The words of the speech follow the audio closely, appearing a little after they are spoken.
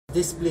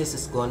This place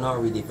is going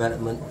on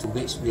redevelopment, to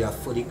which we are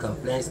fully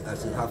compliant.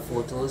 As you have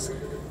photos,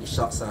 the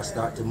shops are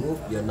starting to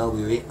move. We are now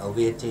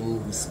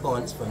awaiting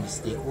response from the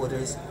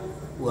stakeholders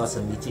who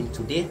are meeting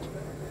today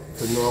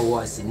to know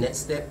what is the next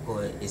step,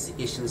 or is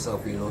the issues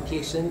of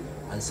relocation,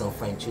 and some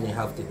fine-tuning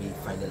have to be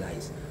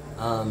finalized.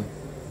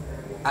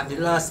 At the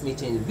last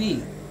meeting,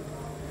 we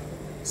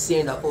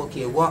saying that,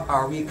 okay, what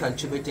are we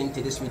contributing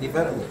to this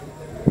redevelopment?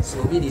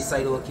 So we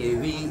decided, okay,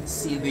 we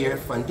see where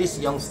from this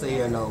youngster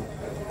here now,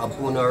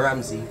 Abuna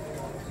Ramsey,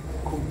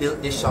 who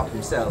built this shop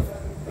himself,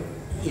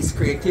 his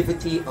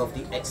creativity of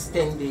the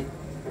extended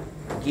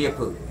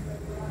gable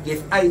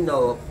give I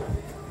know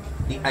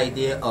the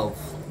idea of,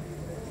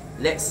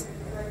 let's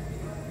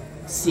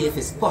see if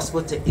it's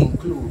possible to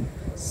include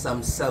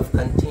some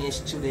self-contained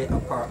studio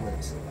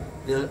apartments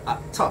built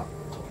at top,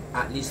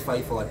 at least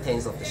 5 or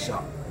 10 of the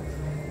shop,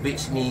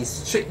 which means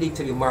strictly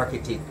to be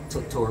marketed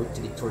to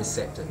the tourist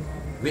sector,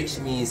 which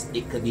means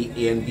it could be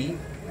A and B,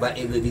 but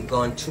it will be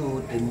gone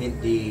through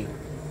the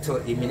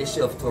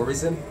Ministry of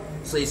Tourism.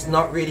 So it's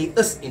not really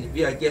us in it,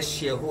 we are just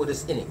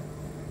shareholders in it.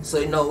 So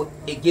you know,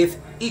 it gives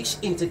each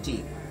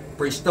entity,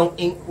 Bridgetown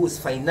Inc., who's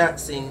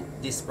financing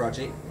this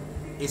project,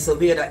 it's a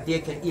way that they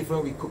can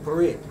even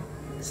recuperate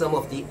some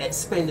of the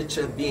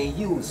expenditure being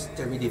used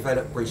to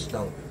redevelop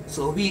Bridgetown.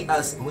 So we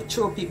as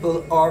mature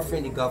people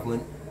offering the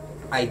government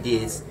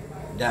ideas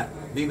that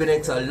we're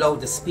willing to allow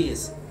the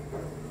space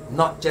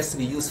not just to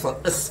be used for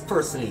us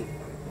personally,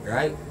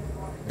 right?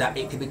 That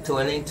it could be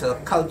turned into a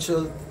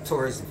cultural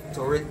tourist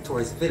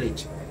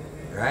village,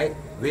 right?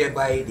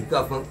 Whereby the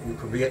government will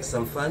create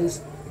some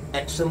funds,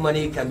 extra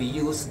money can be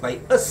used by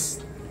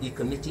us, the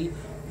committee,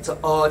 to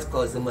all,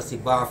 because there must be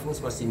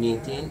bathrooms, must be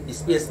maintained, the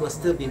space must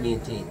still be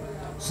maintained.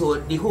 So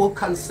the whole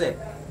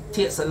concept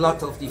takes a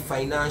lot of the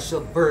financial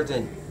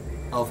burden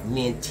of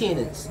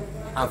maintenance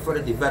and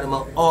further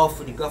development off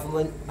for the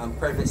government and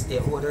private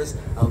stakeholders,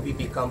 and we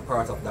become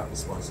part of that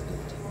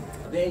responsibility.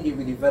 When the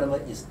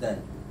redevelopment is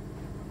done,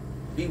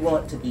 we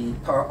want to be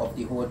part of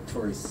the whole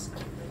tourist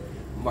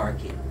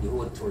market, the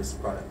whole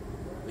tourist product.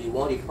 We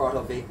want to be part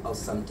of it of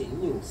something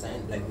new,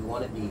 saying like we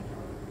want to be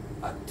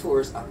a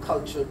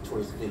cultural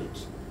tourist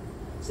village.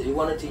 So we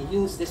wanted to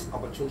use this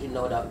opportunity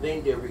now that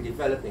when they're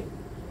redeveloping,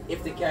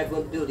 if they can't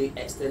even build the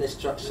external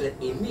structure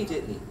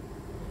immediately,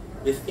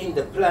 within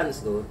the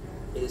plans though,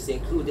 it is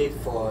included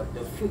for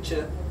the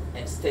future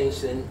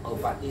extension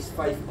of at least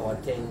 5 or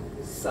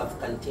 10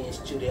 self-contained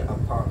studio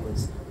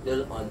apartments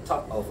built on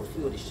top of a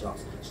few of the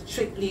shops,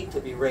 strictly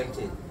to be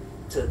rented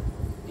to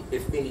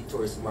within the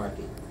tourist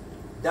market.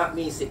 That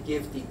means it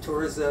gives the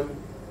tourism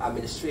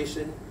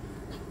administration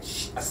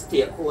a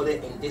stakeholder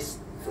in this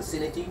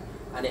vicinity,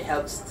 and it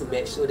helps to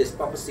make sure there's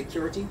proper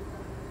security.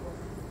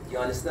 You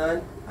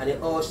understand? And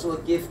it also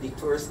gives the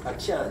tourists a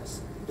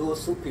chance,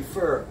 those who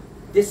prefer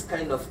this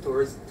kind of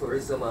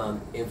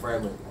tourism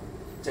environment,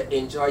 to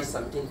enjoy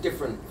something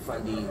different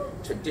from the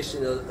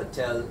traditional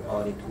hotel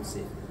or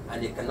inclusive.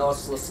 And they can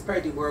also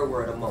spread the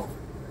word of mouth.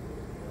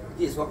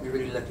 This is what we're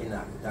really looking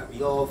at, that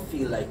we all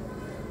feel like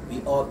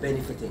we are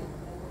benefiting.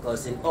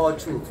 Because in all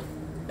truth,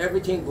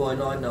 everything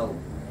going on now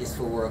is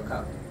for World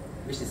Cup,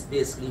 which is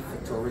basically for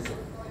tourism.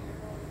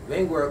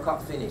 When World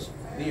Cup finished,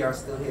 we are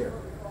still here.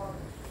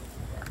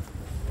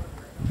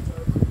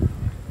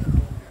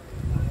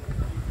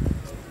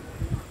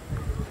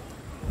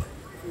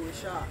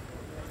 Shot.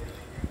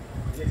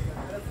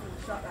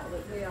 Shot that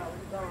was there,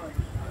 gone.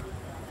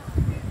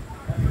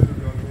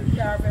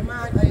 Caravan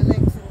mine, I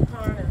linked to the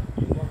corner.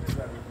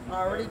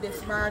 Already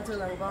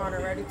dismantled and gone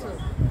already too.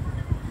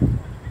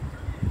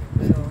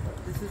 So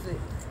this is it.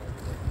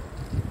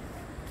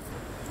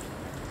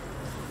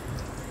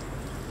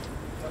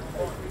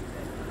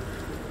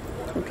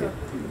 Okay.